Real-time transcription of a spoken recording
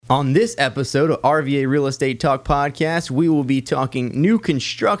On this episode of RVA Real Estate Talk Podcast, we will be talking new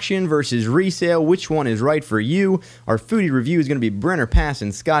construction versus resale. Which one is right for you? Our foodie review is going to be Brenner Pass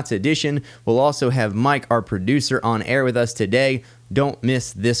and Scott's Edition. We'll also have Mike, our producer, on air with us today. Don't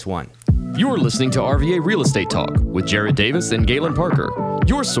miss this one. You're listening to RVA Real Estate Talk with Jared Davis and Galen Parker,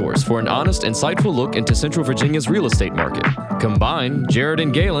 your source for an honest, insightful look into Central Virginia's real estate market. Combined, Jared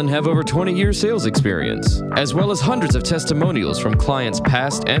and Galen have over 20 years sales experience, as well as hundreds of testimonials from clients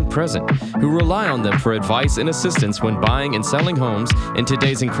past and present who rely on them for advice and assistance when buying and selling homes in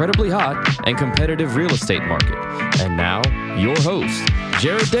today's incredibly hot and competitive real estate market. And now, your hosts,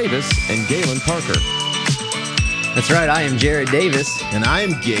 Jared Davis and Galen Parker. That's right, I am Jared Davis. And I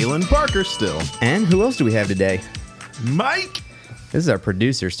am Galen Parker still. And who else do we have today? Mike! This is our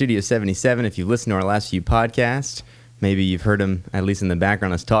producer, Studio 77. If you've listened to our last few podcasts, maybe you've heard him, at least in the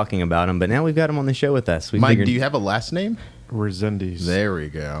background, us talking about him, but now we've got him on the show with us. Mike, do you have a last name? Resendiz. There we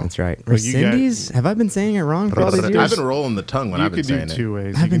go. That's right. Well, you Resendiz? Have I been saying it wrong for all these years? I've been rolling the tongue when You I've been could do saying two it.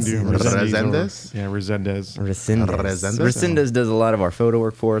 ways. I've You can been do saying Resendez. Resendez? Yeah, Resendez. Resendez. Resendez? Resendez does a lot of our photo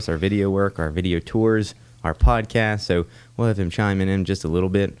work for us, our video work, our video tours, our podcast, so we'll have him chiming in just a little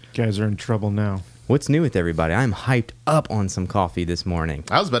bit. Guys are in trouble now. What's new with everybody? I'm hyped up on some coffee this morning.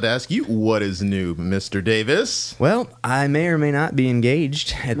 I was about to ask you, what is new, Mr. Davis? Well, I may or may not be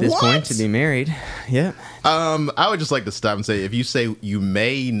engaged at this What? point to be married. Yeah. I would just like to stop and say, if you say you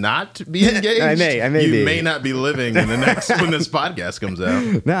may not be engaged, I may you be. may not be living in the next when this podcast comes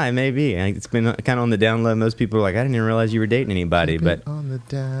out. No, I may be. It's been kind of on the down low. Most people are like, I didn't even realize you were dating anybody. But On the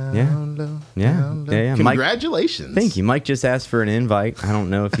down Yeah. low. Yeah. down low. Yeah, yeah. Mike- Congratulations. thank you. Mike just asked for an invite. I don't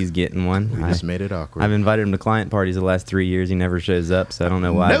know if he's getting one. We just made it awkward. I've invited him to client parties the last 3 years. He never shows up, so I don't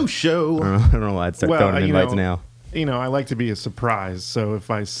know why. No show. I don't know why I'd start throwing him invites now. You know, I like to be a surprise. So if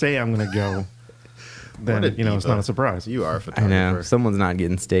I say I'm going to go, then, What a it's diva. not a surprise. You are a I photographer. know. Someone's not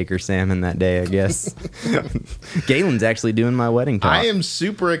getting steak or salmon that day, I guess. Galen's actually doing my wedding talk. I am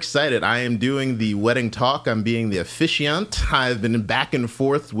super excited. I am doing the wedding talk. I'm being the officiant. I've been back and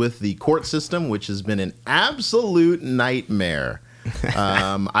forth with the court system, which has been an absolute nightmare.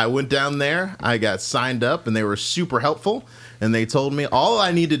 I went down there. I got signed up, and they were super helpful. And they told me all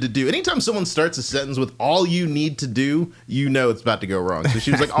I needed to do. Anytime someone starts a sentence with "all you need to do," you know it's about to go wrong. So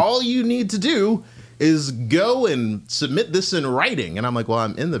she was like, "All you need to do is go and submit this in writing." And I'm like, well,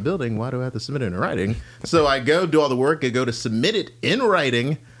 I'm in the building. Why do I have to submit it in writing? So I go do all the work. I go to submit it in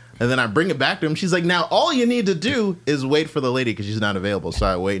writing. And then I bring it back to him. She's like, now all you need to do is wait for the lady because she's not available. So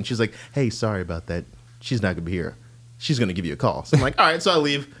I wait. And she's like, hey, sorry about that. She's not going to be here. She's going to give you a call. So I'm like, all right. So I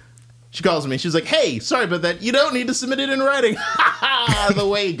leave. She calls me. She's like, hey, sorry about that. You don't need to submit it in writing. The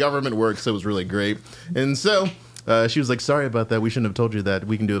way government works. It was really great. And so she was like, sorry about that. We shouldn't have told you that.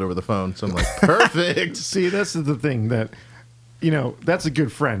 We can do it over the phone. So I'm like, perfect. See, that's the thing that, that's a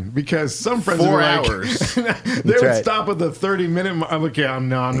good friend because some friends 4 are like, hours. they would right. stop at the 30-minute mark. I'm okay. I'm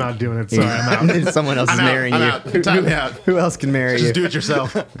not doing it. Sorry, I'm out. Someone else is I'm out. marrying I'm you. out. Time out. Who else can marry you? Just do it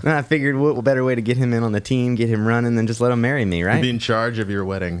yourself. And I figured what better way to get him in on the team, get him running, than just let him marry me, right? Be in charge of your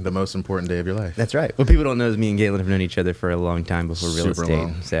wedding, the most important day of your life. That's right. What people don't know is me and Galen have known each other for a long time before real Super estate.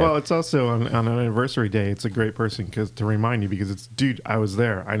 long. So. Well, it's also on an anniversary day. It's a great person to remind you because it's, dude, I was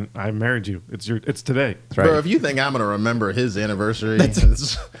there. I married you. It's today. that's right. Bro, if you think I'm going to remember his anniversary,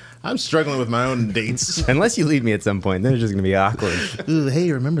 I'm struggling with my own dates. Unless you leave me at some point, then it's just going to be awkward. Ooh,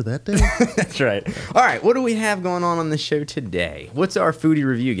 hey, remember that day? That's right. All right, what do we have going on the show today? What's our foodie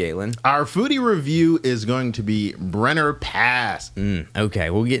review, Galen? Our foodie review is going to be Brenner Pass. Okay,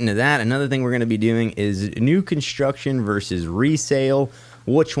 we'll get into that. Another thing we're going to be doing is new construction versus resale.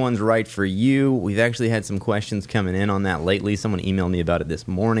 Which one's right for you? We've actually had some questions coming in on that lately. Someone emailed me about it this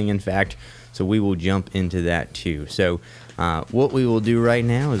morning, in fact, so we will jump into that too. So what we will do right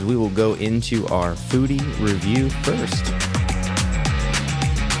now is we will go into our foodie review first.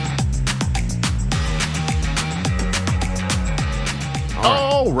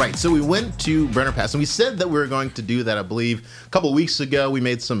 All right, so we went to Brenner Pass, and we said that we were going to do that, I believe, a couple of weeks ago. We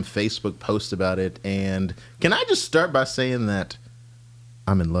made some Facebook posts about it, and can I just start by saying that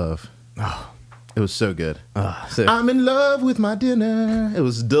I'm in love? Oh, it was so good. So I'm in love with my dinner. It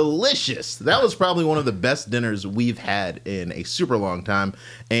was delicious. That was probably one of the best dinners we've had in a super long time.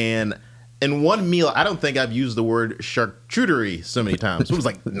 And in one meal, I don't think I've used the word charcuterie so many times. It was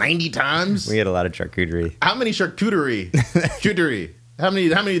like 90 times. we had a lot of charcuterie. How many charcuterie? How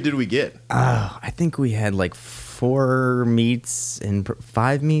many did we get? I think we had like 4 meats and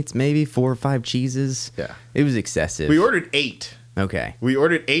 5 meats, maybe 4 or 5 cheeses. Yeah. It was excessive. We ordered 8. Okay. We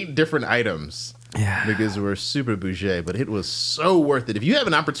ordered 8 different items. Yeah. Because we're super bougie, but it was so worth it. If you have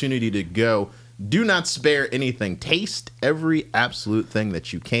an opportunity to go, Do not spare anything. Taste every absolute thing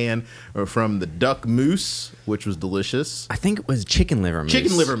that you can. From the duck mousse, which was delicious. I think it was chicken liver mousse.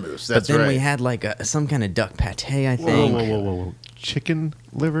 Chicken liver mousse, that's But then right. we had like some kind of duck pate, I Whoa, think. whoa. Chicken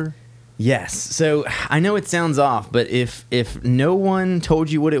liver? Yes. So I know it sounds off, but if no one told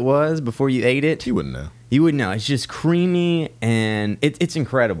you what it was before you ate it, You wouldn't know. you would know. It's just creamy and it's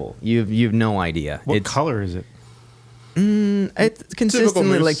incredible. You've no idea. What it's color is it? It's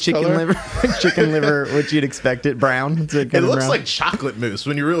consistently mousse like chicken color. liver, chicken liver, what you'd expect it brown. It's It looks like chocolate mousse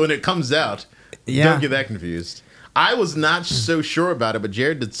when it comes out. Yeah. Don't get that confused. I was not so sure about it, but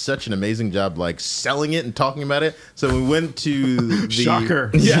Jared did such an amazing job, like selling it and talking about it. So we went to the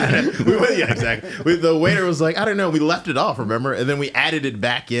Shocker. Yeah, we went, yeah, exactly. The waiter was like, I don't know. We left it off, remember? And then we added it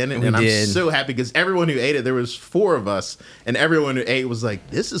back in, and I'm did. so happy because everyone who ate it, there was 4 of us, and everyone who ate was like,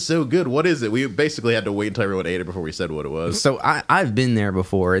 "This is so good. What is it?" We basically had to wait until everyone ate it before we said what it was. So I've been there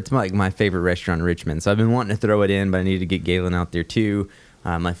before. It's like my favorite restaurant in Richmond. So I've been wanting to throw it in, but I needed to get Galen out there too.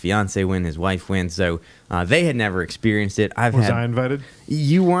 My fiance went, his wife went, so they had never experienced it. Was I invited?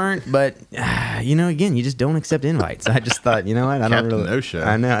 You weren't, but again, you just don't accept invites. I just thought, you know what, I don't Captain really. No-Show.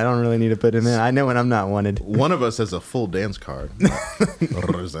 I know, I don't really need to put him in. I know when I'm not wanted. One of us has a full dance card.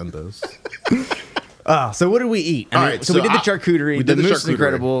 Rosendos. So what did we eat? All right, so we so did the I- charcuterie. we did the the mousse is charcuterie.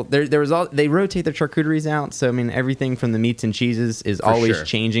 incredible. There was all they rotate the charcuteries out. So I mean, everything from the meats and cheeses is always sure.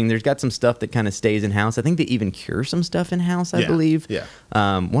 changing. There's got some stuff that kind of stays in house. I think they even cure some stuff in house. I Yeah, believe. yeah.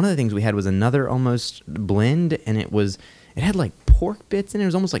 One of the things we had was another almost blend, and it had like pork bits in it. It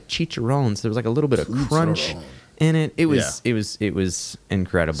was almost like chicharron. So there was like a little bit of crunch in it. It was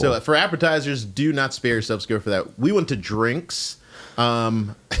incredible. So for appetizers, do not spare yourselves. Go for that. We went to drinks.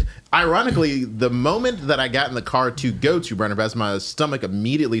 Ironically, the moment that I got in the car to go to Brenner Pass, my stomach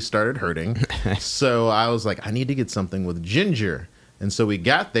immediately started hurting. So I was like, I need to get something with ginger. And so we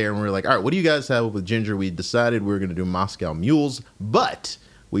got there and we were like, all right, what do you guys have with ginger? We decided we were going to do Moscow Mules, but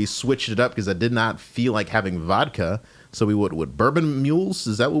we switched it up because I did not feel like having vodka. So we went with bourbon mules.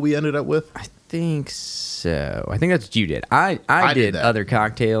 Is that what we ended up with? I think so. I think that's what you did. I I did did that. other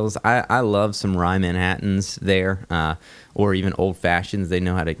cocktails. I love some rye Manhattans there, or even old fashions. They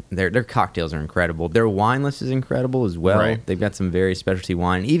know how to. Their cocktails are incredible. Their wine list is incredible as well. Right. They've got some very specialty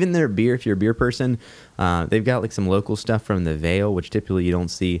wine. Even their beer, if you're a beer person, they've got like some local stuff from the Vale, which typically you don't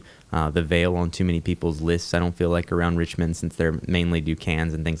see the Vale on too many people's lists. I don't feel like around Richmond since they're mainly do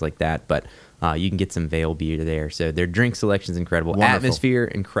cans and things like that, but. You can get some Vale beer there. So their drink selection is incredible. Wonderful. Atmosphere,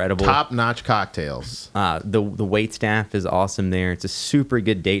 incredible. Top-notch cocktails. The wait staff is awesome there. It's a super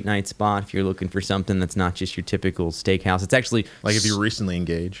good date night spot if you're looking for something that's not just your typical steakhouse. It's actually Like if you're recently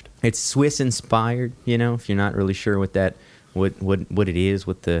engaged. it's Swiss inspired. If you're not really sure what it is,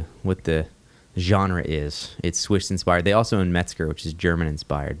 what the genre is, it's Swiss inspired. They also own Metzger, which is German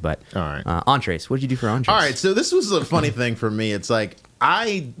inspired. But All right. entrees. What did you do for entrees? All right, so this was a funny thing for me. It's like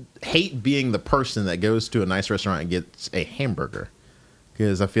I hate being the person that goes to a nice restaurant and gets a hamburger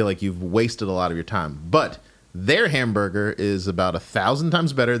because I feel like you've wasted a lot of your time. But their hamburger is about 1,000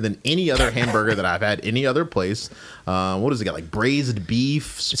 times better than any other hamburger that I've had any other place. What does it got? Like braised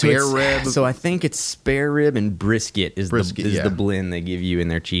beef, spare rib. So I think it's spare rib and brisket is Yeah. the blend they give you in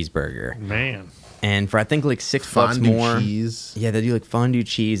their cheeseburger. Man. And for I think like $6 fondue more. cheese. Yeah, they do like fondue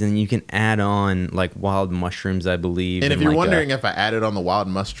cheese, and you can add on like wild mushrooms, I believe. And if you're like wondering if I added on the wild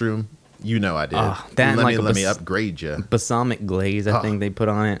mushroom, you know I did. that and like a let me bas- upgrade you. balsamic glaze, I think they put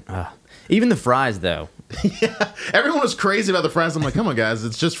on it. Even the fries, though. Everyone was crazy about the fries. I'm like, come on, guys,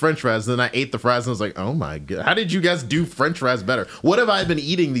 it's just French fries. Then I ate the fries and I was like, oh my god, how did you guys do French fries better? What have I been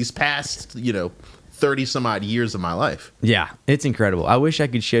eating these past, 30 some odd years of my life? Yeah, it's incredible. I wish I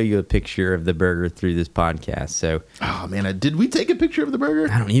could show you a picture of the burger through this podcast. So Oh man, did we take a picture of the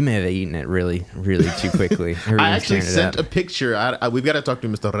burger? I don't. You may have eaten it really, really too quickly. I actually sent a picture. We've got to talk to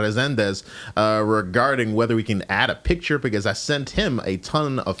Mr. Resendez regarding whether we can add a picture because I sent him a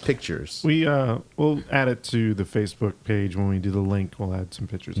ton of pictures. We'll add it to the Facebook page when we do the link. We'll add some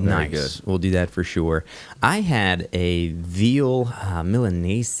pictures. of it. Nice. We'll do that for sure. I had a veal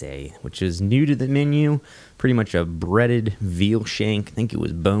Milanese, which is new to the menu. Pretty much a breaded veal shank. I think it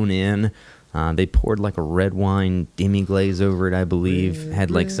was bone in. They poured like a red wine demi-glaze over it, I believe. Had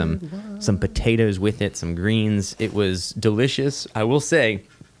like some potatoes with it, some greens. It was delicious. I will say,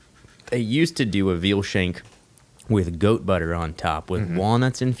 they used to do a veal shank with goat butter on top with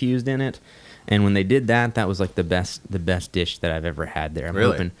walnuts infused in it. And when they did that, that was like the best dish that I've ever had there.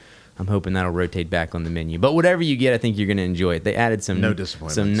 I'm hoping that'll rotate back on the menu. But whatever you get, I think you're going to enjoy it. They added some No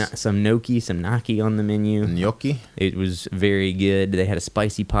disappointments. some gnocchi on the menu. Gnocchi? It was very good. They had a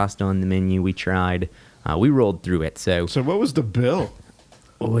spicy pasta on the menu. We tried. We rolled through it. So So what was the bill?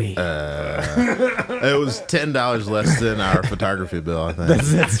 Oy. It was $10 less than our photography bill, I think.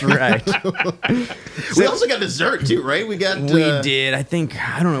 That's right. We also got dessert too, right? We got. We did. I think,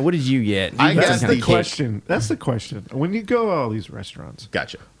 I don't know. What did you get? I You got got some That's kind the of cake. question. That's the question. When you go to all these restaurants,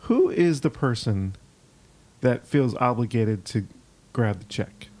 Gotcha. who is the person that feels obligated to grab the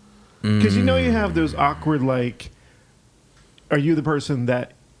check? Because you have those awkward, like, are you the person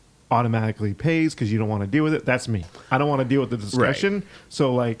that automatically pays because you don't want to deal with it? That's me. I don't want to deal with the discussion.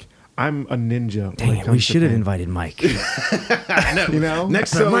 So, like, I'm a ninja. when Dang it it, comes we to should have paying. invited Mike. I know.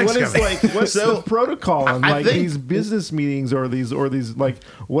 Next So time Mike's what is coming. like what's So, the protocol on I like think- these business meetings or these like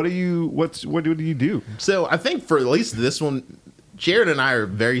what do you do? So I think for at least this one, Jared and I are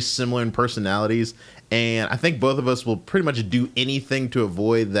very similar in personalities, and I think both of us will pretty much do anything to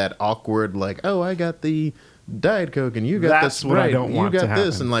avoid that awkward, like, oh, I got the Diet Coke and you got That's the what I Sprite, don't and want you to got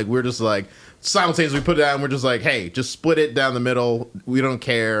this, happen. and like we're just like simultaneously put it down. And we're just like, hey, just split it down the middle. We don't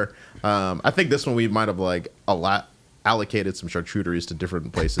care. I think this one we might have like allocated some charcuteries to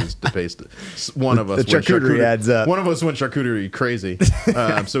different places to paste. One of us The charcuterie adds up. One of us went charcuterie crazy,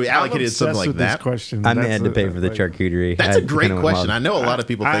 so we allocated I'm something obsessed like with that. This question. I That's had to pay for the like, charcuterie. That's a I great kinda went question. wild. I know a lot of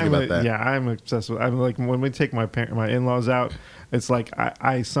people think about that. Yeah, I'm obsessed with. I'm like when we take my in-laws out, it's like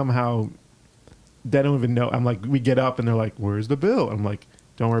I somehow they don't even know. I'm like we get up and they're like, "Where's the bill?" I'm like,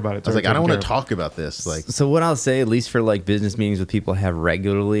 "Don't worry about it." I was like, I don't want to Taken care talk about this. Like, So what I'll say, at least for like business meetings with people I have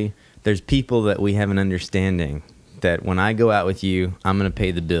regularly, there's people that we have an understanding that when I go out with you, I'm going to pay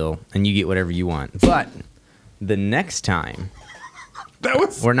the bill and you get whatever you want. But the next time,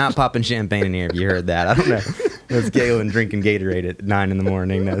 we're not popping champagne in here. If you heard that, I don't know. That's Galen drinking Gatorade at 9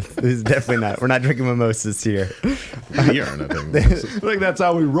 a.m. No, this is definitely not. We're not drinking mimosas here. you're nothing. of. Like that's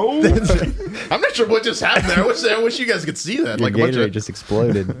how we roll. I'm not sure what just happened there. I wish you guys could see that. Your Like a bunch Gatorade of just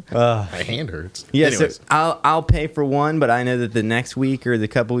exploded. my hand hurts. Yeah, Anyways, so I'll pay for one, but I know that the next week or the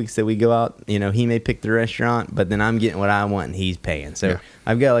couple weeks that we go out, he may pick the restaurant, but then I'm getting what I want and he's paying. So Yeah.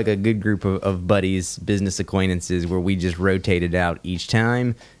 I've got like a good group of buddies, business acquaintances, where we just rotate it out each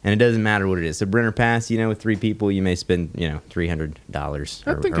time, and it doesn't matter what it is. So Brenner Pass, with 3 people, you may spend $300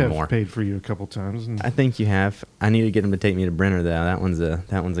 I think or I've more. paid for you a couple times. And I think you have. I need to get them to take me to Brenner though. That one's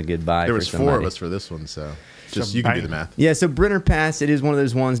a good buy. there for was 4 somebody. of us for this one, so just you can do the math. Yeah, so Brenner Pass, it is one of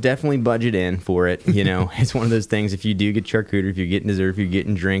those ones, definitely budget in for it. It's one of those things, if you do get charcuterie, if you're getting dessert, if you're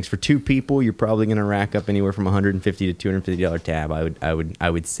getting drinks, for 2 people, you're probably going to rack up anywhere from $150 to $250 tab, I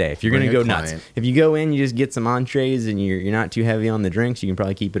would say. If you're going to Bring a go nuts. client. If you go in, you just get some entrees and you're not too heavy on the drinks, you can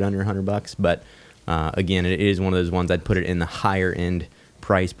probably keep it under $100. But again, it is one of those ones I'd put it in the higher end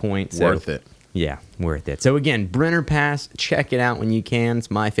price point. So, Worth it. yeah, worth it. So again, Brenner Pass, check it out when you can. It's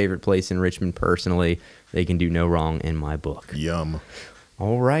my favorite place in Richmond personally. They can do no wrong in my book. Yum.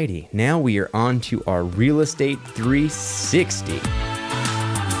 Alrighty, now we are on to our Real Estate 360.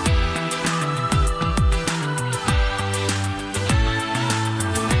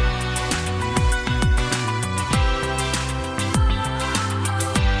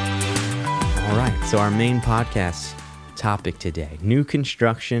 All right, so our main podcast topic today, new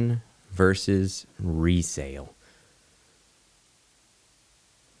construction versus resale.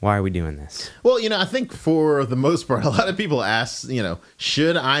 Why are we doing this? Well, I think for the most part, a lot of people ask,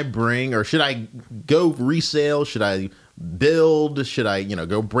 should I bring or should I go resale? Should I build? Should I,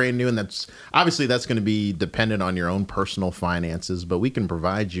 go brand new? And that's going to be dependent on your own personal finances, but we can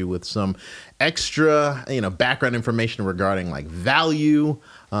provide you with some extra, background information regarding like value.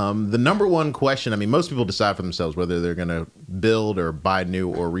 The number one question, most people decide for themselves whether they're going to build or buy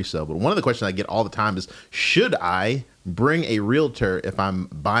new or resell. But one of the questions I get all the time is, should I bring a realtor if I'm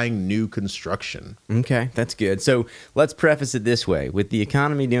buying new construction? Okay, that's good. So let's preface it this way. With the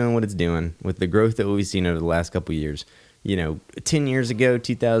economy doing what it's doing, with the growth that we've seen over the last couple of years, 10 years ago,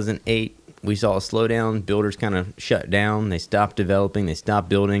 2008, we saw a slowdown. Builders kind of shut down. They stopped developing. They stopped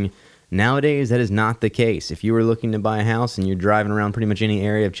building. Nowadays, that is not the case. If you were looking to buy a house and you're driving around pretty much any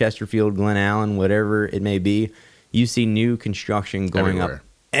area of Chesterfield, Glen Allen, whatever it may be, you see new construction going up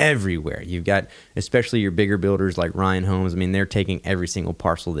everywhere. You've got, especially your bigger builders like Ryan Homes. They're taking every single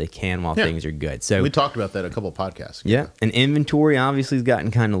parcel they can while things are good. So We talked about that a couple of podcasts ago. yeah, and inventory obviously has gotten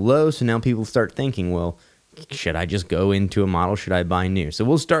kind of low. So now people start thinking, well, should I just go into a model? Should I buy new? So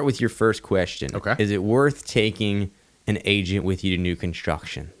we'll start with your first question. Okay. Is it worth taking an agent with you to new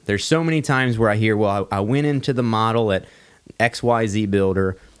construction? There's so many times where I hear, well, I went into the model at XYZ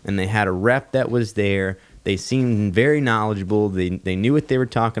Builder and they had a rep that was there. They seemed very knowledgeable. They knew what they were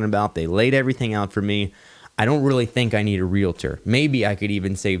talking about. They laid everything out for me. I don't really think I need a realtor. Maybe I could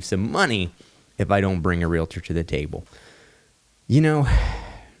even save some money if I don't bring a realtor to the table.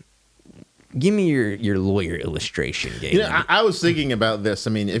 Give me your lawyer illustration, Gabe. I was thinking about this. I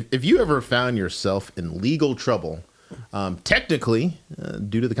mean, if you ever found yourself in legal trouble, technically,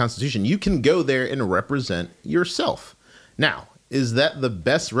 due to the Constitution, you can go there and represent yourself. Now, is that the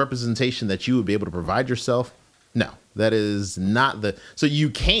best representation that you would be able to provide yourself? No, that is not the. So you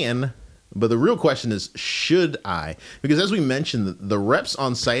can, but the real question is, should I? Because as we mentioned, the reps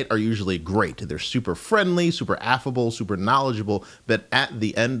on site are usually great. They're super friendly, super affable, super knowledgeable. But at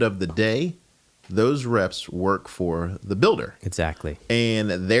the end of the day, those reps work for the builder. Exactly. And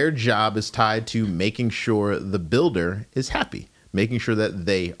their job is tied to making sure the builder is happy, making sure that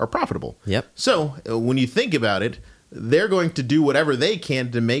they are profitable. Yep. So when you think about it, they're going to do whatever they can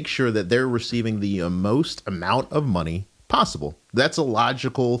to make sure that they're receiving the most amount of money possible. That's a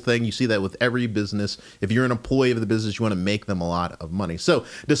logical thing. You see that with every business. If you're an employee of the business, you want to make them a lot of money. So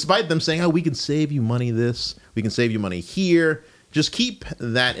despite them saying, oh, we can save you money this, we can save you money here, just keep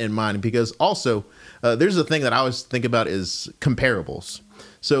that in mind, because also there's a thing that I always think about is comparables.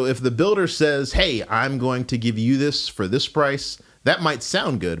 So if the builder says, hey, I'm going to give you this for this price, that might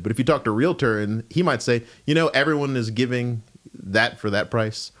sound good. But if you talk to a realtor and he might say, everyone is giving that for that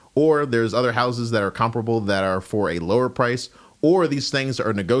price, or there's other houses that are comparable that are for a lower price, or these things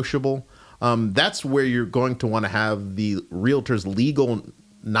are negotiable. That's where you're going to want to have the realtor's legal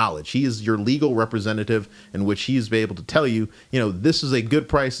knowledge. He is your legal representative, in which he is able to tell you, this is a good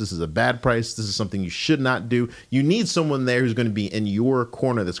price, this is a bad price, this is something you should not do. You need someone there who's going to be in your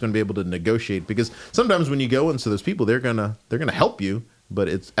corner, that's going to be able to negotiate, because sometimes when you go into those people, they're gonna help you, but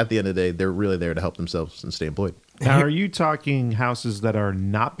it's at the end of the day, they're really there to help themselves and stay employed. Now, are you talking houses that are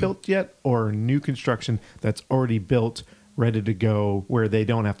not built yet, or new construction that's already built, ready to go, where they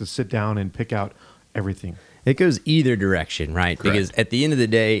don't have to sit down and pick out everything? It goes either direction, right? Correct. Because at the end of the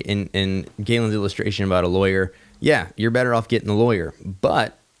day, in Galen's illustration about a lawyer, yeah, you're better off getting the lawyer.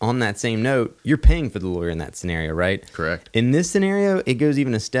 But on that same note, you're paying for the lawyer in that scenario, right? Correct. In this scenario, it goes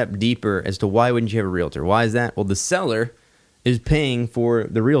even a step deeper as to why wouldn't you have a realtor? Why is that? Well, the seller is paying for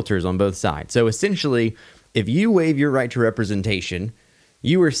the realtors on both sides. So essentially, if you waive your right to representation,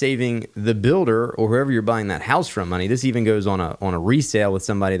 you are saving the builder or whoever you're buying that house from money. This even goes on a resale with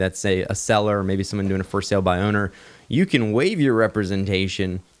somebody that's, say, a seller, or maybe someone doing a for sale by owner. You can waive your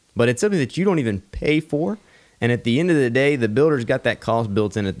representation, but it's something that you don't even pay for. And at the end of the day, the builder's got that cost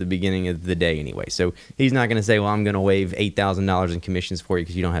built in at the beginning of the day anyway. So he's not going to say, well, I'm going to waive $8,000 in commissions for you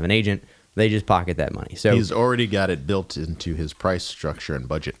because you don't have an agent. They just pocket that money. So he's already got it built into his price structure and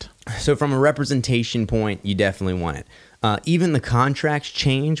budget. So from a representation point, you definitely want it. Even the contracts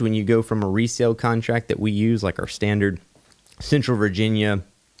change when you go from a resale contract that we use, like our standard Central Virginia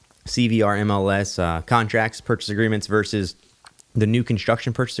CVR MLS contracts, purchase agreements, versus the new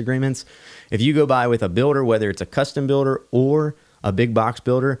construction purchase agreements. If you go by with a builder, whether it's a custom builder or a big box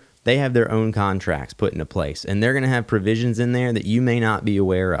builder, they have their own contracts put into place, and they're going to have provisions in there that you may not be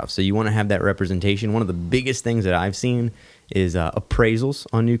aware of. So you want to have that representation. One of the biggest things that I've seen is appraisals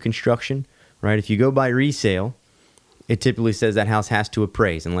on new construction, right? If you go by resale, it typically says that house has to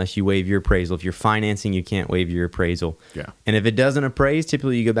appraise unless you waive your appraisal. If you're financing, you can't waive your appraisal. Yeah. And if it doesn't appraise,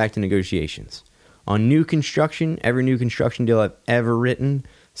 typically you go back to negotiations. On new construction, every new construction deal I've ever written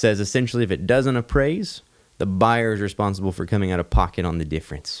says essentially if it doesn't appraise, the buyer is responsible for coming out of pocket on the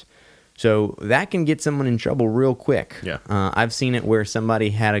difference. So that can get someone in trouble real quick. Yeah. I've seen it where somebody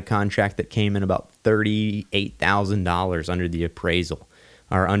had a contract that came in about $38,000 under the appraisal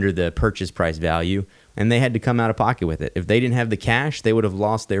or under the purchase price value, and they had to come out of pocket with it. If they didn't have the cash, they would have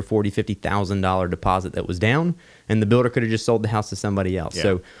lost their $40,000, $50,000 deposit that was down, and the builder could have just sold the house to somebody else. Yeah.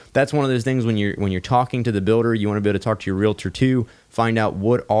 So that's one of those things when you're talking to the builder, you want to be able to talk to your realtor too, find out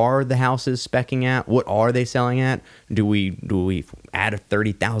what are the houses speccing at, what are they selling at, do we add a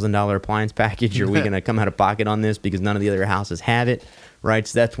 $30,000 appliance package, or are we going to come out of pocket on this because none of the other houses have it, right?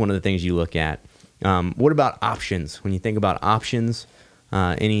 So that's one of the things you look at. What about options? When you think about options,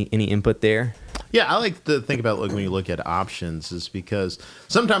 any input there? Yeah, I like to think about when you look at options, is because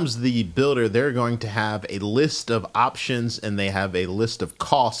sometimes the builder, they're going to have a list of options and they have a list of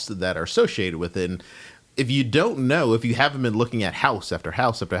costs that are associated with it. And if you don't know, if you haven't been looking at house after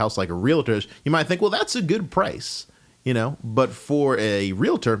house after house like a realtor, you might think, well, that's a good price. But for a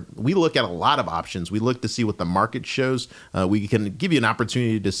realtor, we look at a lot of options. We look to see what the market shows. We can give you an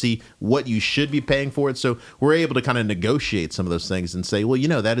opportunity to see what you should be paying for it. So we're able to kind of negotiate some of those things and say, well,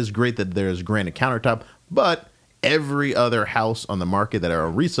 that is great that there's granite countertop, but every other house on the market that are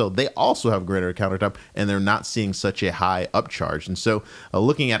on resale, they also have granite countertop, and they're not seeing such a high upcharge. And so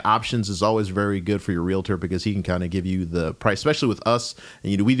looking at options is always very good for your realtor, because he can kind of give you the price, especially with us.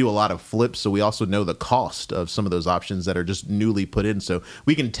 And, we do a lot of flips, so we also know the cost of some of those options that are just newly put in. So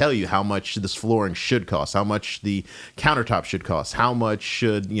we can tell you how much this flooring should cost, how much the countertop should cost, how much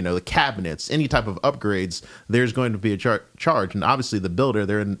should, the cabinets, any type of upgrades, there's going to be a charge. And obviously the builder,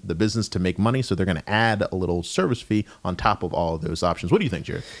 they're in the business to make money, so they're going to add a little service fee on top of all of those options. What do you think,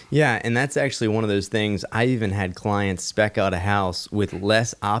 Jared? Yeah, and that's actually one of those things. I even had clients spec out a house with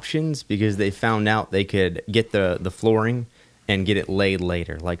less options because they found out they could get the flooring and get it laid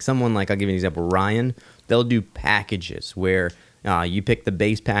later. Like someone I'll give you an example, Ryan, they'll do packages where you pick the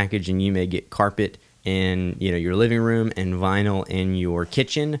base package and you may get carpet in your living room and vinyl in your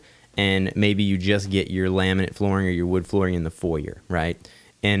kitchen, and maybe you just get your laminate flooring or your wood flooring in the foyer, right?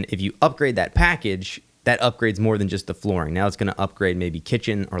 And if you upgrade that package, that upgrades more than just the flooring. Now it's going to upgrade maybe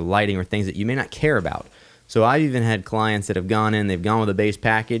kitchen or lighting or things that you may not care about. So I've even had clients that have gone in, they've gone with a base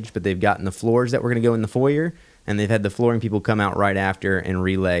package, but they've gotten the floors that were going to go in the foyer, and they've had the flooring people come out right after and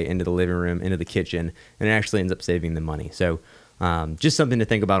relay into the living room, into the kitchen, and it actually ends up saving them money. So just something to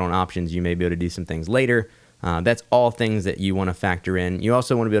think about on options. You may be able to do some things later. That's all things that you want to factor in. You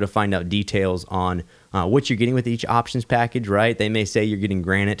also want to be able to find out details on what you're getting with each options package, right? They may say you're getting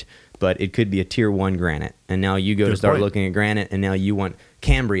granite, but it could be a tier 1 granite. And now you go to start looking at granite, and now you want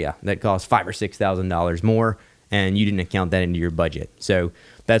Cambria that costs $5,000 or $6,000 more, and you didn't account that into your budget. So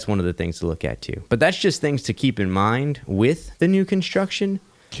that's one of the things to look at too. But that's just things to keep in mind with the new construction.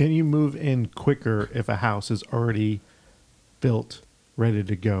 Can you move in quicker if a house is already built, ready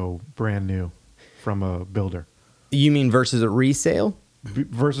to go, brand new from a builder? You mean versus a resale?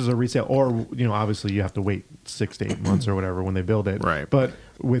 Versus a resale, or obviously you have to wait 6 to 8 months or whatever when they build it. Right. But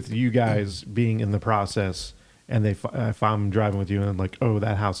with you guys being in the process, and if I'm driving with you and like, oh,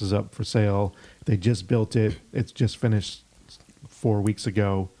 that house is up for sale, they just built it, it's just finished 4 weeks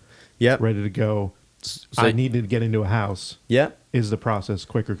ago, ready to go. So I need to get into a house. Yep. Is the process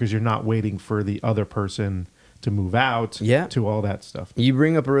quicker because you're not waiting for the other person to move out, to all that stuff. You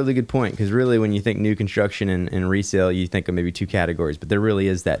bring up a really good point, because really when you think new construction and resale, you think of maybe 2 categories, but there really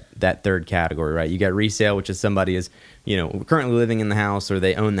is that third category, right? You got resale, which is somebody is currently living in the house, or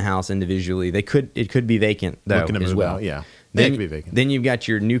they own the house individually. It could be vacant though as well. Out, yeah. Then, it could be vacant. Then you've got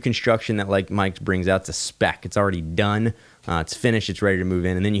your new construction that, like Mike brings out, it's a spec. It's already done. It's finished. It's ready to move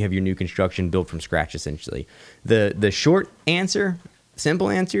in. And then you have your new construction built from scratch, essentially. The short answer, simple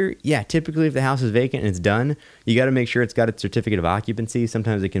answer, yeah, typically if the house is vacant and it's done, you got to make sure it's got its certificate of occupancy.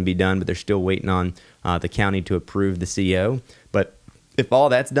 Sometimes it can be done, but they're still waiting on the county to approve the CO. But if all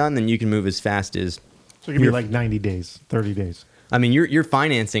that's done, then you can move as fast as... So it can be like 90 days, 30 days. I mean, you're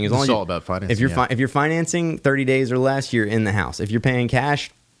financing. As long as it's all about financing. If you're financing 30 days or less, you're in the house. If you're paying cash,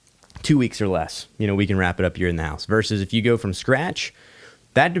 2 weeks or less, we can wrap it up. You're in the house. Versus if you go from scratch,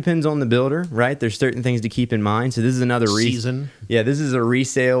 that depends on the builder, right? There's certain things to keep in mind. So this is another season. Yeah, this is a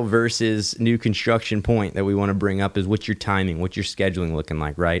resale versus new construction point that we want to bring up. Is what's your timing, what's your scheduling looking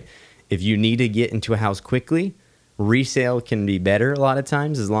like, right? If you need to get into a house quickly, resale can be better a lot of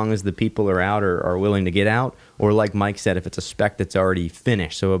times, as long as the people are out or are willing to get out, or like Mike said, if it's a spec that's already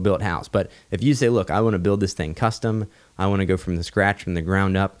finished, so a built house. But if you say, look, I want to build this thing custom, I want to go from the scratch, from the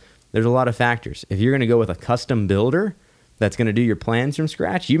ground up, there's a lot of factors. If you're going to go with a custom builder that's going to do your plans from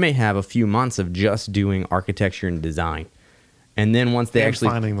scratch, you may have a few months of just doing architecture and design. And then once they actually...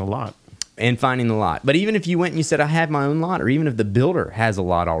 finding the lot. And finding the lot. But even if you went and you said, I have my own lot, or even if the builder has a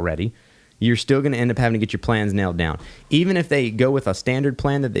lot already, you're still going to end up having to get your plans nailed down. Even if they go with a standard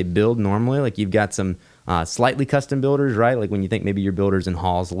plan that they build normally, like you've got some slightly custom builders, right? Like when you think maybe your builders in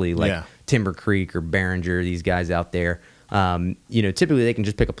Halsley, like Timber Creek or Behringer, these guys out there, typically they can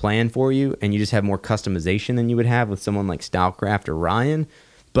just pick a plan for you, and you just have more customization than you would have with someone like Stylecraft or Ryan.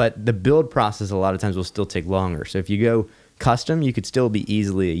 But the build process a lot of times will still take longer. So if you go custom, you could still be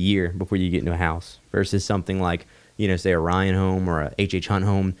easily a year before you get into a house, versus something like, say a Ryan home or a H.H. Hunt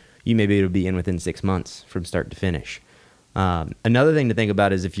home. You may be able to be in within 6 months from start to finish. Another thing to think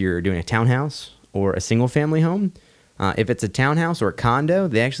about is if you're doing a townhouse or a single family home, if it's a townhouse or a condo,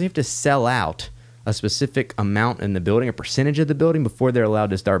 they actually have to sell out a specific amount in the building, a percentage of the building, before they're allowed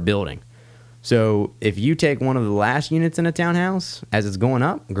to start building. So if you take one of the last units in a townhouse as it's going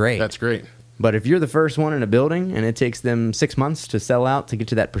up, great. That's great. But if you're the first one in a building and it takes them 6 months to sell out to get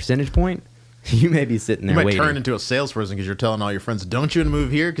to that percentage point, you may be sitting there waiting. You might turn into a salesperson because you're telling all your friends, don't you want to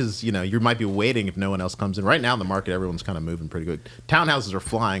move here? Because, you might be waiting if no one else comes in. Right now in the market, everyone's kind of moving pretty good. Townhouses are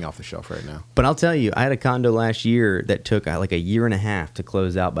flying off the shelf right now. But I'll tell you, I had a condo last year that took like a year and a half to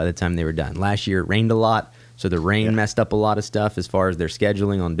close out by the time they were done. Last year, it rained a lot, So the rain messed up a lot of stuff as far as their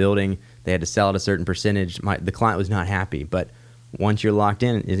scheduling on building. They had to sell at a certain percentage. The client was not happy, but once you're locked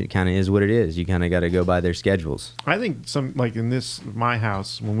in, it kind of is what it is. You kind of got to go by their schedules. I think like in my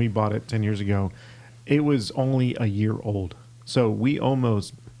house, when we bought it 10 years ago, it was only a year old. So we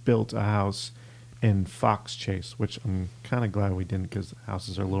almost built a house in Fox Chase, which I'm kind of glad we didn't, because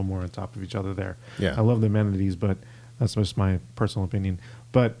houses are a little more on top of each other there. Yeah. I love the amenities, but that's just my personal opinion.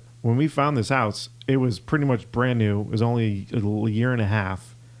 But when we found this house, it was pretty much brand new. It was only a year and a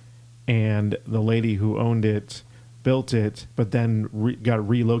half, and the lady who owned it built it, but then got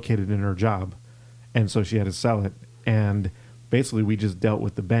relocated in her job, and so she had to sell it. And basically, we just dealt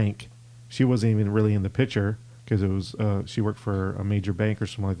with the bank. She wasn't even really in the picture because it was she worked for a major bank or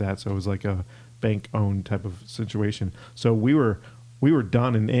something like that. So it was like a bank-owned type of situation. So we were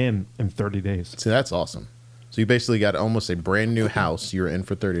done and in 30 days. See, that's awesome. So you basically got almost a brand new house. You're in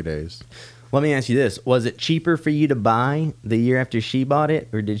for 30 days. Let me ask you this. Was it cheaper for you to buy the year after she bought it,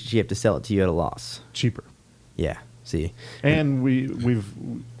 or did she have to sell it to you at a loss? Cheaper. Yeah. See. And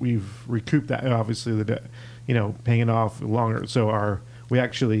we've recouped that, obviously, the debt, paying it off longer. So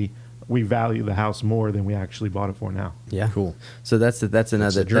we value the house more than we actually bought it for now. Yeah. Cool. So that's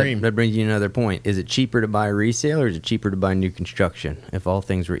another dream. That brings you another point. Is it cheaper to buy resale, or is it cheaper to buy new construction if all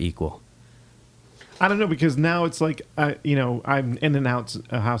things were equal? I don't know, because now it's like I'm in and out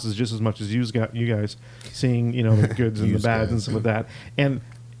houses just as much as you guys, seeing the goods and the bads and stuff like that. And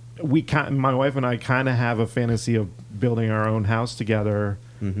my wife and I kind of have a fantasy of building our own house together,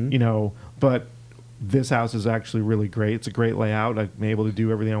 but this house is actually really great. It's a great layout. I'm able to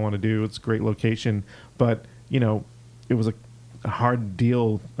do everything I want to do. It's a great location, but it was a hard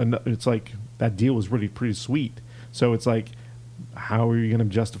deal. It's like that deal was really pretty sweet. So it's like, how are you going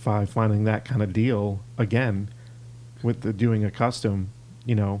to justify finding that kind of deal again with doing a custom?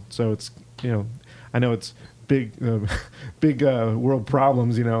 So it's I know it's big world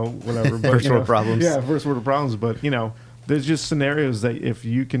problems, whatever. But, First world problems. Yeah, first world problems. But, there's just scenarios that if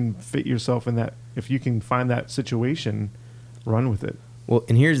you can fit yourself in that, if you can find that situation, run with it. Well,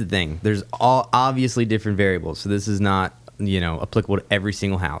 and here's the thing. There's obviously different variables. So this is not, applicable to every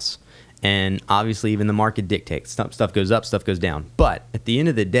single house. And obviously even the market dictates. Stuff goes up, stuff goes down. But at the end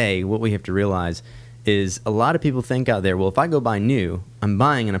of the day, what we have to realize is a lot of people think out there, well, if I go buy new, I'm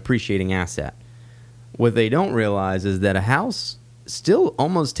buying an appreciating asset. What they don't realize is that a house still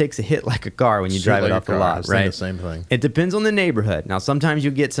almost takes a hit like a car when you drive it off the lot, right? The same thing. It depends on the neighborhood. Now, sometimes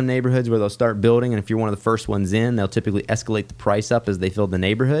you'll get some neighborhoods where they'll start building, and if you're one of the first ones in, they'll typically escalate the price up as they fill the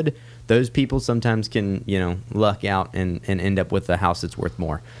neighborhood. Those people sometimes can, luck out and end up with a house that's worth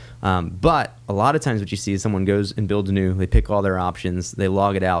more. But a lot of times what you see is someone goes and builds new, they pick all their options, they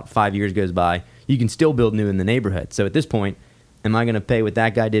log it out, 5 years goes by, you can still build new in the neighborhood. So at this point, am I going to pay what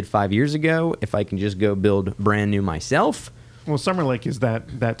that guy did 5 years ago if I can just go build brand new myself? Well, Summer Lake is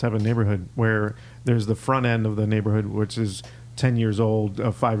that type of neighborhood where there's the front end of the neighborhood, which is 10 years old,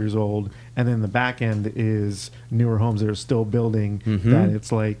 5 years old, and then the back end is newer homes that are still building. That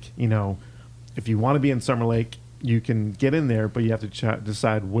it's like, if you want to be in Summer Lake, you can get in there, but you have to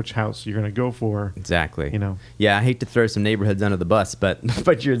decide which house you're going to go for. Exactly. Yeah, I hate to throw some neighborhoods under the bus, but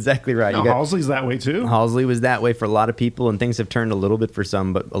you're exactly right. No, Halsley's that way too. Halsley was that way for a lot of people, and things have turned a little bit for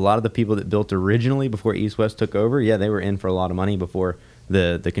some, but a lot of the people that built originally before East West took over, yeah, they were in for a lot of money before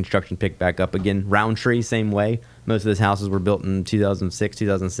the construction picked back up again. Roundtree, same way. Most of those houses were built in 2006,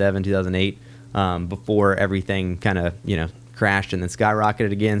 2007, 2008, before everything kind of, crashed and then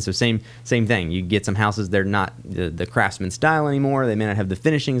skyrocketed again. So same thing. You get some houses, they're not the craftsman style anymore. They may not have the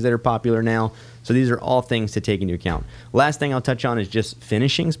finishings that are popular now. So these are all things to take into account. Last thing I'll touch on is just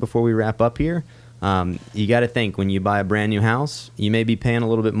finishings before we wrap up here. You got to think, when you buy a brand new house, you may be paying a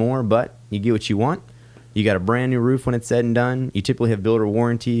little bit more, but you get what you want. You got a brand new roof when it's said and done. You typically have builder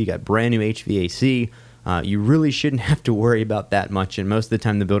warranty. You got brand new HVAC. You really shouldn't have to worry about that much, and most of the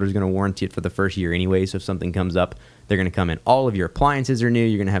time the builder's going to warranty it for the first year anyway, so if something comes up, they're going to come in. All of your appliances are new.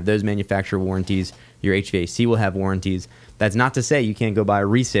 You're going to have those manufacturer warranties. Your HVAC will have warranties. That's not to say you can't go buy a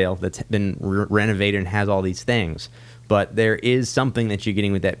resale that's been renovated and has all these things, but there is something that you're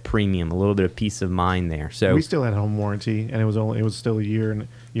getting with that premium, a little bit of peace of mind there. So we still had home warranty, and it was still a year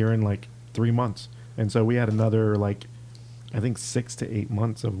and like 3 months, and so we had another I think 6 to 8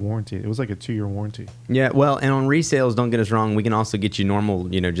 months of warranty. It was like a 2-year warranty. Yeah, well, and on resales, don't get us wrong, we can also get you normal,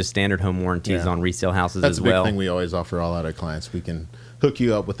 just standard home warranties on resale houses as well. That's a big thing we always offer all our clients. We can hook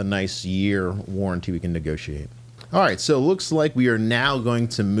you up with a nice year warranty we can negotiate. All right, so it looks like we are now going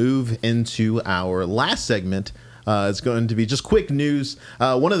to move into our last segment It's going to be just quick news.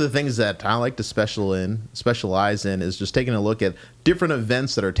 One of the things that I like to specialize in is just taking a look at different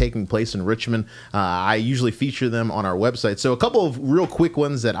events that are taking place in Richmond. I usually feature them on our website. So a couple of real quick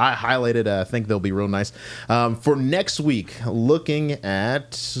ones that I highlighted. I think they'll be real nice. For next week, looking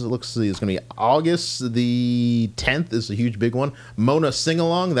at, let's see, it's going to be August the 10th is a huge big one. Mona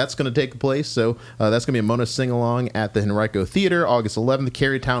Sing-Along, that's going to take place. So that's going to be a Mona Sing-Along at the Henrico Theater. August 11th,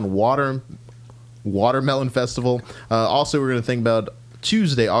 Carytown Watermelon Festival. Also, we're going to think about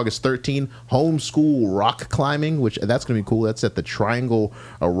Tuesday, August 13th, homeschool rock climbing, which that's going to be cool. That's at the Triangle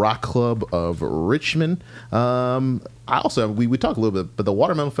Rock Club of Richmond. We talked a little bit, but the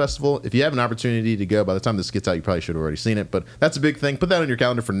Watermelon Festival, if you have an opportunity to go, by the time this gets out, you probably should have already seen it, but that's a big thing. Put that on your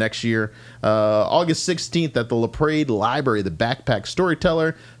calendar for next year. August 16th at the La Parade Library, the Backpack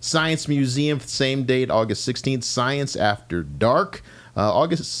Storyteller. Science Museum, same date, August 16th, Science After Dark.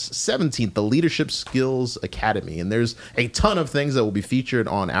 August 17th, the Leadership Skills Academy. And there's a ton of things that will be featured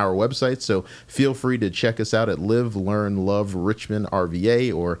on our website, so feel free to check us out at Live, Learn, Love Richmond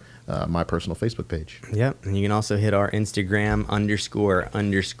RVA or my personal Facebook page. Yep, and you can also hit our Instagram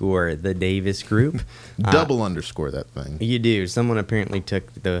 __ the Davis Group. Double underscore that thing. You do. Someone apparently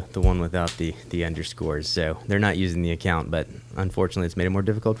took the one without the underscores, so they're not using the account, but unfortunately it's made it more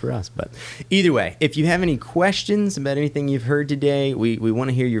difficult for us. But either way, if you have any questions about anything you've heard today, we want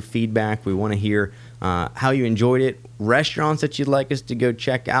to hear your feedback. We want to hear how you enjoyed it, restaurants that you'd like us to go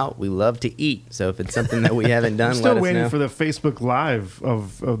check out. We love to eat, so if it's something that we haven't done, I'm still let us waiting know. for the Facebook Live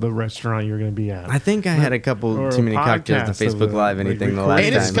of the restaurant you're going to be at. I think I had a couple Or too many a cocktails to podcast Facebook of Live like anything the recording. last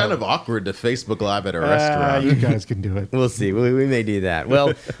And it's time. kind of awkward to Facebook Live at a restaurant. You guys can do it. We'll see. We may do that.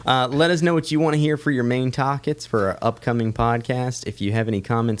 Well, let us know what you want to hear for your main topics for our upcoming podcast. If you have any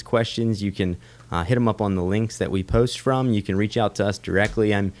comments, questions, you can hit them up on the links that we post from. You can reach out to us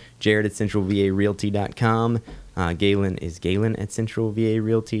directly. I'm Jared at centralvarealty.com. Galen is Galen at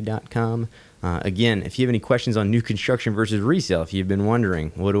centralvarealty.com. Again, if you have any questions on new construction versus resale, if you've been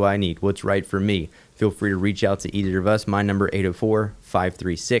wondering, what do I need? What's right for me? Feel free to reach out to either of us. My number,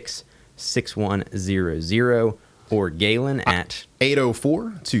 804-536-6100, or Galen at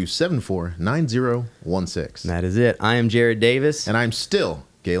 804-274-9016. That is it. I am Jared Davis. And I'm still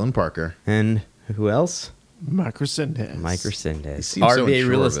Galen Parker. And who else? Mike Resendez. Mike Resendez. seems so RVA unsure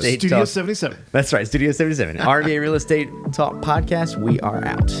Real of us. Estate Studio Talk. 77. That's right, Studio 77. RVA Real Estate Talk Podcast. We are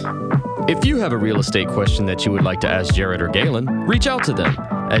out. If you have a real estate question that you would like to ask Jared or Galen, reach out to them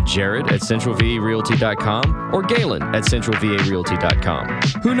at Jared at centralvarealty.com or Galen at centralvarealty.com.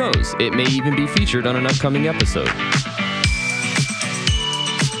 Who knows, it may even be featured on an upcoming episode.